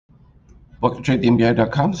Welcome to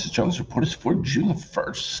TradeTheNBI.com. This is Jones. Report is for June the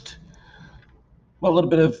 1st. Well, a little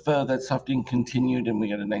bit of that softening continued, and we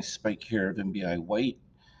got a nice spike here of NBI white.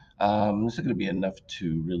 This is going to be enough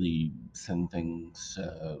to really send things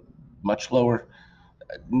much lower.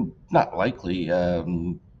 Not likely.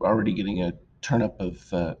 Already getting a turn up of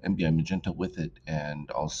NBI magenta with it, and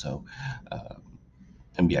also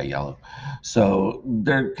NBI yellow. So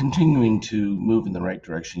they're continuing to move in the right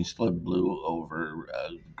direction. You still have blue over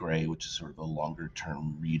gray, which is sort of a longer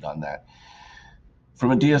term read on that.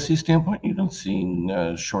 From a DSC standpoint, you don't see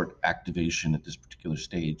short activation at this particular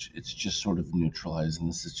stage. It's just sort of neutralized, and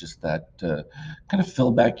this is just that kind of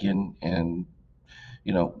fill back in. And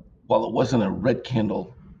while it wasn't a red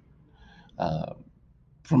candle uh,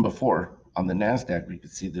 from before on the Nasdaq, we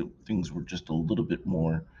could see that things were just a little bit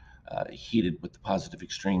more heated with the positive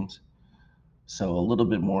extremes. So a little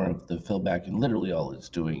bit more of the fill back, and literally all it's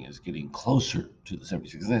doing is getting closer to the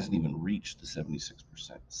 76. It hasn't even reached the 76%.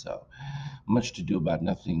 So much to do about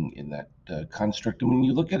nothing in that construct. And when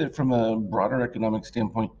you look at it from a broader economic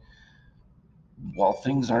standpoint, while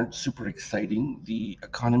things aren't super exciting, the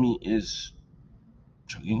economy is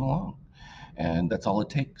chugging along. And that's all it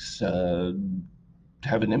takes to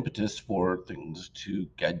have an impetus for things to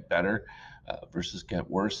get better versus get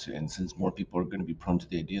worse. And since more people are going to be prone to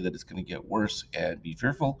the idea that it's going to get worse and be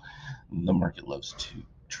fearful, the market loves to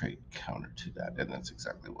trade counter to that. And that's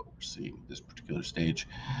exactly what we're seeing at this particular stage.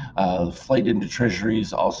 Flight into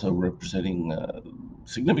treasuries also representing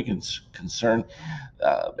significant concern.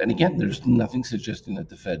 And again, there's nothing suggesting that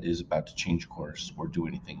the Fed is about to change course or do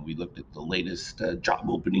anything. We looked at the latest job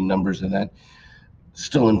opening numbers, and that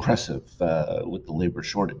still impressive with the labor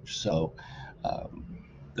shortage. So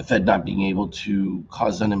the Fed not being able to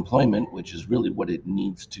cause unemployment, which is really what it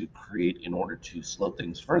needs to create in order to slow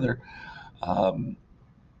things further, um,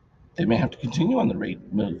 they may have to continue on the rate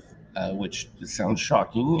move, which sounds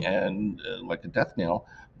shocking and like a death knell,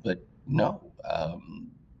 but no.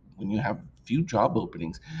 When you have few job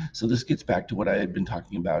openings, so this gets back to what I had been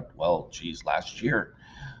talking about, well, geez, last year,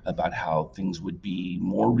 about how things would be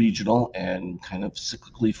more regional and kind of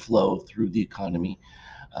cyclically flow through the economy.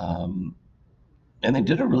 Um, and they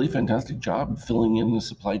did a really fantastic job filling in the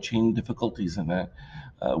supply chain difficulties in that,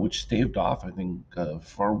 which staved off, I think,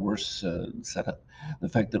 far worse setup. The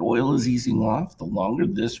fact that oil is easing off, the longer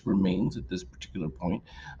this remains at this particular point,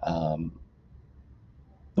 um,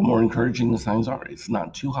 the more encouraging the signs are. It's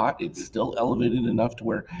not too hot. It's still elevated enough to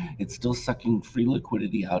where it's still sucking free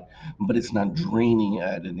liquidity out, but it's not draining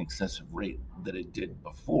at an excessive rate that it did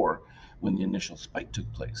before when the initial spike took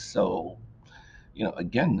place. So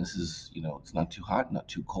again, this is, it's not too hot, not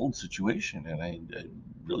too cold situation. And I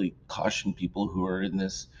really caution people who are in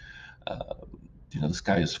this, uh, the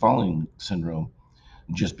sky is falling syndrome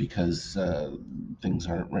just because things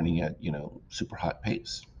aren't running at, super hot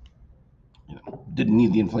pace. Didn't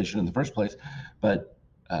need the inflation in the first place, but,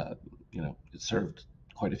 it served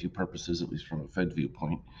quite a few purposes, at least from a Fed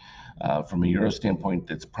viewpoint. From a Euro standpoint,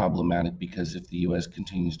 that's problematic because if the US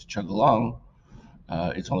continues to chug along,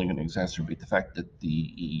 it's only going to exacerbate the fact that the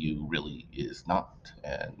EU really is not,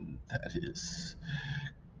 and that is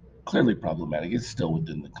clearly problematic. It's still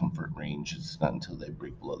within the comfort range. It's not until they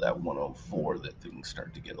break below that 104 that things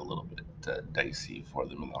start to get a little bit dicey for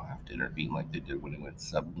them, and they'll have to intervene like they did when it went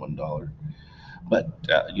sub $1. But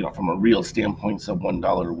from a real standpoint, sub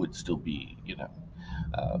 $1 would still be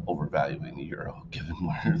overvaluing the euro, given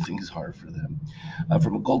where things are for them.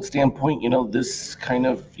 From a gold standpoint, this kind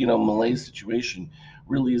of malaise situation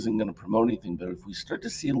really isn't going to promote anything. But if we start to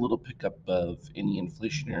see a little pickup of any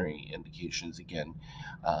inflationary indications again,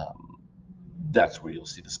 um, that's where you'll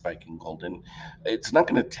see the spike in gold. And it's not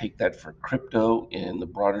going to take that for crypto in the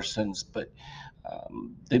broader sense, but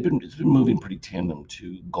it's been moving pretty tandem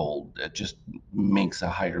to gold. It just makes a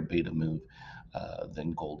higher beta move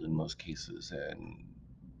than gold in most cases. And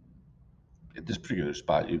at this particular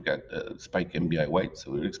spot, you've got spike MBI white,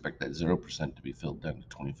 so we would expect that 0% to be filled down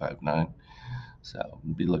to 25.9. So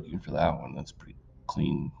we'd be looking for that one. That's pretty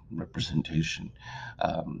clean representation.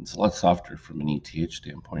 It's a lot softer from an ETH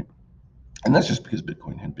standpoint. And that's just because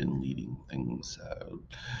Bitcoin had been leading things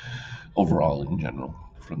overall in general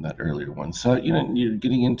from that earlier one. So, you're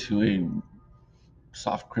getting into a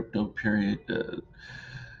soft crypto period,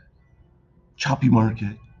 choppy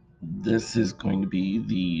market. This is going to be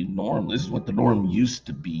the norm. This is what the norm used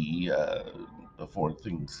to be before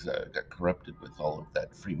things got corrupted with all of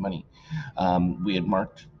that free money. We had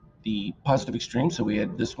marked the positive extreme, so we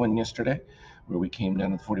had this one yesterday where we came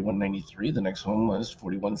down to 41.93. The next one was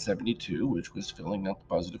 41.72, which was filling out the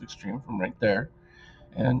positive extreme from right there.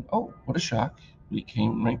 And oh, what a shock. We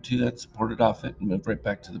came right to that, supported off it, and moved right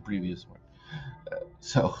back to the previous one.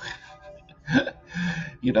 So,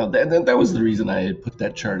 that was the reason I had put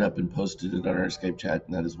that chart up and posted it on our Skype chat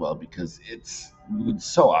and that as well, because it's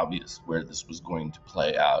so obvious where this was going to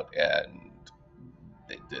play out, and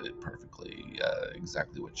they did it perfectly,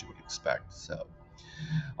 exactly what you would expect. So,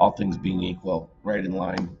 all things being equal, right in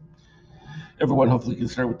line. Everyone hopefully can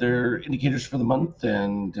start with their indicators for the month,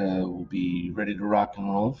 and we'll be ready to rock and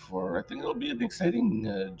roll for. I think it'll be an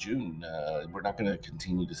exciting June. We're not going to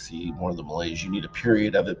continue to see more of the malaise. You need a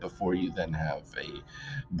period of it before you then have a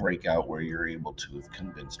breakout where you're able to have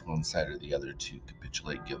convinced one side or the other to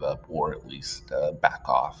capitulate, give up, or at least back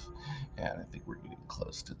off. And I think we're getting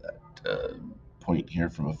close to that point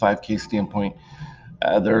here from a 5K standpoint.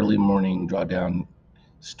 The early morning drawdown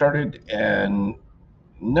started and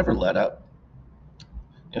never let up.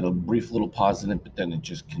 A brief little pause in it, but then it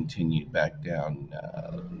just continued back down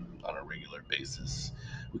on a regular basis.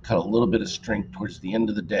 We cut a little bit of strength towards the end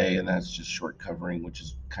of the day, and that's just short covering, which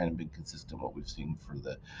has kind of been consistent what we've seen for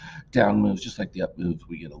the down moves. Just like the up moves,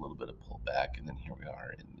 we get a little bit of pullback, and then here we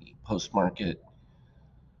are in the post market.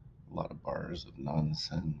 A lot of bars of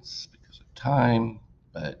nonsense because of time,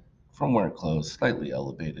 but from where it closed, slightly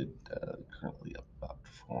elevated, currently up about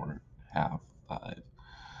 4.5, 5.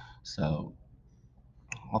 So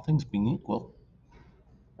all things being equal,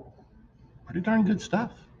 pretty darn good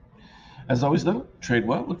stuff. As always, though, trade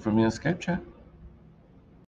well. Look for me in Skype chat.